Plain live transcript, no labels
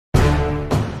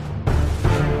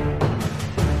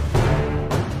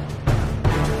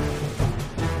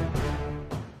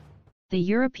The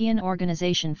European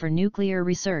Organization for Nuclear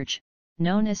Research,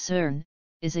 known as Cern,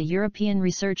 is a European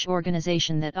research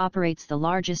organization that operates the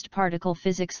largest particle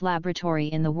physics laboratory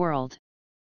in the world.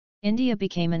 India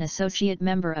became an associate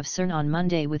member of Cern on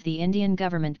Monday, with the Indian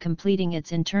government completing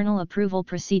its internal approval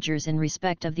procedures in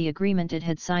respect of the agreement it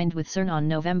had signed with Cern on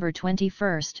November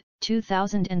 21,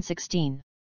 2016.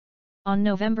 On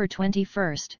November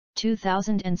 21,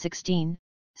 2016,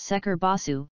 Sekhar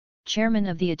Basu, Chairman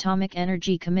of the Atomic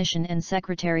Energy Commission and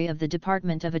Secretary of the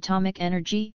Department of Atomic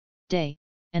Energy, DE,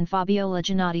 and Fabiola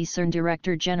Giannotti, Cern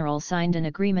Director General, signed an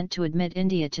agreement to admit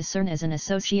India to Cern as an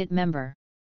associate member.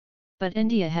 But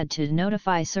India had to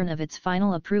notify Cern of its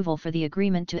final approval for the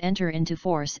agreement to enter into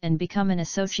force and become an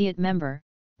associate member,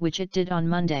 which it did on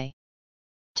Monday.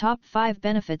 Top 5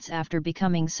 benefits after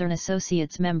becoming Cern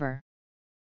Associates member.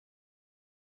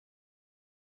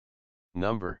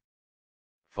 Number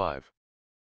 5.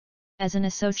 As an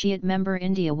associate member,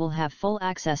 India will have full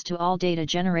access to all data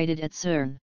generated at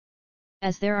Cern.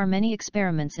 As there are many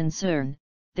experiments in Cern,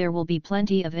 there will be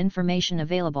plenty of information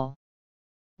available.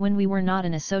 When we were not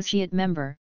an associate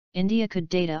member, India could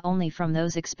data only from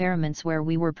those experiments where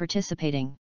we were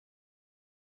participating.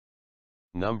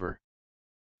 Number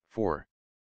 4.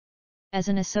 As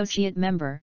an associate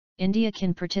member, India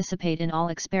can participate in all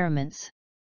experiments.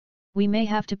 We may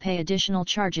have to pay additional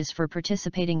charges for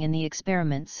participating in the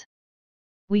experiments.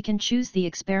 We can choose the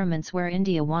experiments where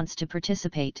India wants to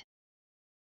participate.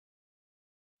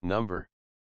 Number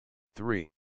 3.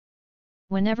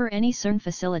 Whenever any Cern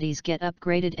facilities get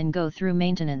upgraded and go through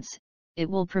maintenance, it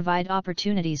will provide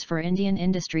opportunities for Indian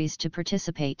industries to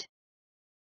participate.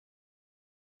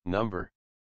 Number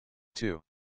 2.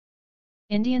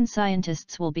 Indian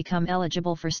scientists will become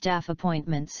eligible for staff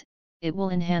appointments. It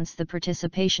will enhance the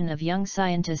participation of young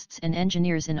scientists and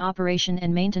engineers in operation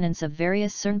and maintenance of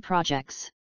various Cern projects.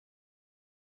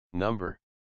 Number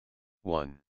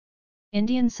 1.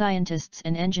 Indian scientists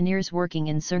and engineers working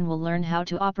in Cern will learn how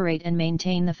to operate and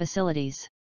maintain the facilities.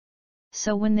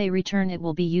 So when they return, it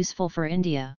will be useful for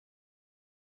India.